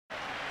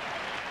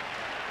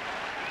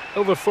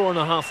Over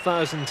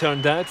 4,500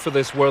 turned out for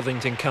this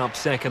Worthington Cup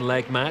second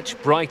leg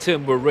match.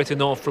 Brighton were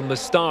written off from the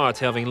start,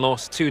 having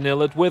lost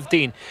 2-0 at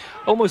Withdean.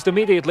 Almost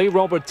immediately,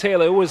 Robert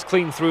Taylor was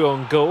clean through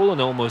on goal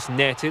and almost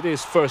netted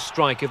his first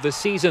strike of the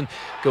season.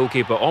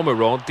 Goalkeeper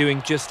Omerod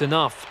doing just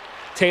enough.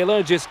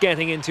 Taylor just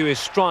getting into his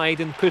stride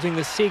and putting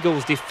the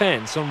Seagulls'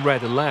 defence on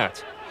red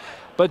alert.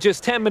 But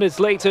just 10 minutes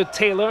later,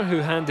 Taylor, who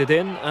handed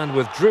in and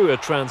withdrew a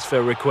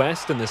transfer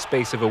request in the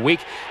space of a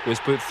week,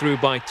 was put through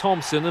by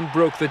Thompson and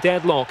broke the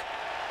deadlock.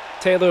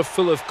 Taylor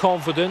full of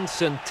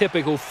confidence and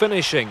typical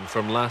finishing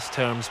from last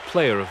term's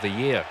Player of the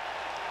Year.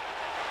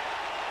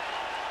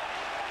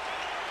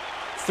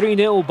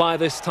 3-0 by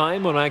this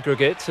time on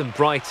aggregate, and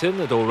Brighton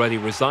had already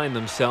resigned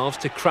themselves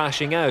to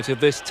crashing out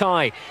of this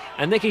tie.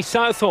 And Nicky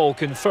Southall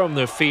confirmed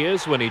their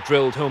fears when he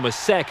drilled home a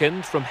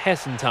second from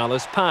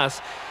Hessenthal's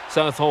pass.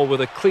 Southall with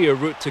a clear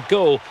route to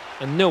goal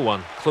and no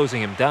one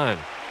closing him down.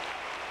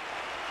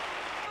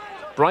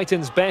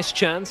 Brighton's best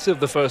chance of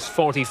the first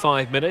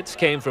 45 minutes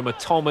came from a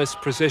Thomas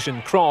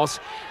precision cross,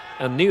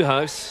 and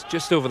Newhouse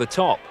just over the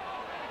top.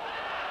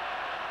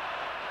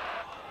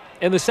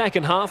 In the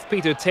second half,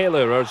 Peter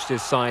Taylor urged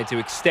his side to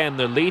extend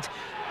their lead.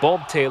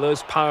 Bob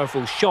Taylor's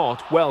powerful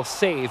shot well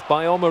saved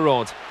by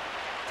Omerod.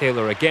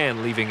 Taylor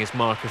again leaving his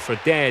marker for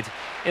dead.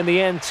 In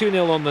the end,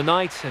 2-0 on the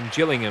night, and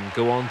Gillingham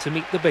go on to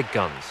meet the big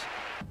guns.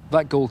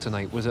 That goal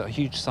tonight, was it a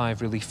huge sigh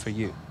of relief for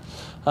you?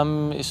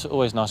 It's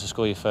always nice to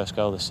score your first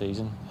goal this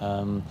season,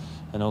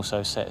 and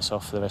also set us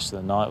off for the rest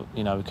of the night.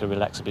 You know, we could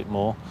relax a bit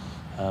more.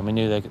 We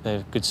knew they're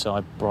a good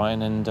side,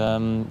 Brighton,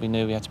 and we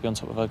knew we had to be on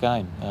top of our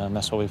game.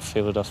 That's why we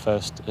fielded our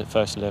first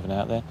 11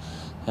 out there,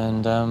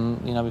 and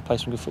you know, we played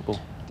some good football.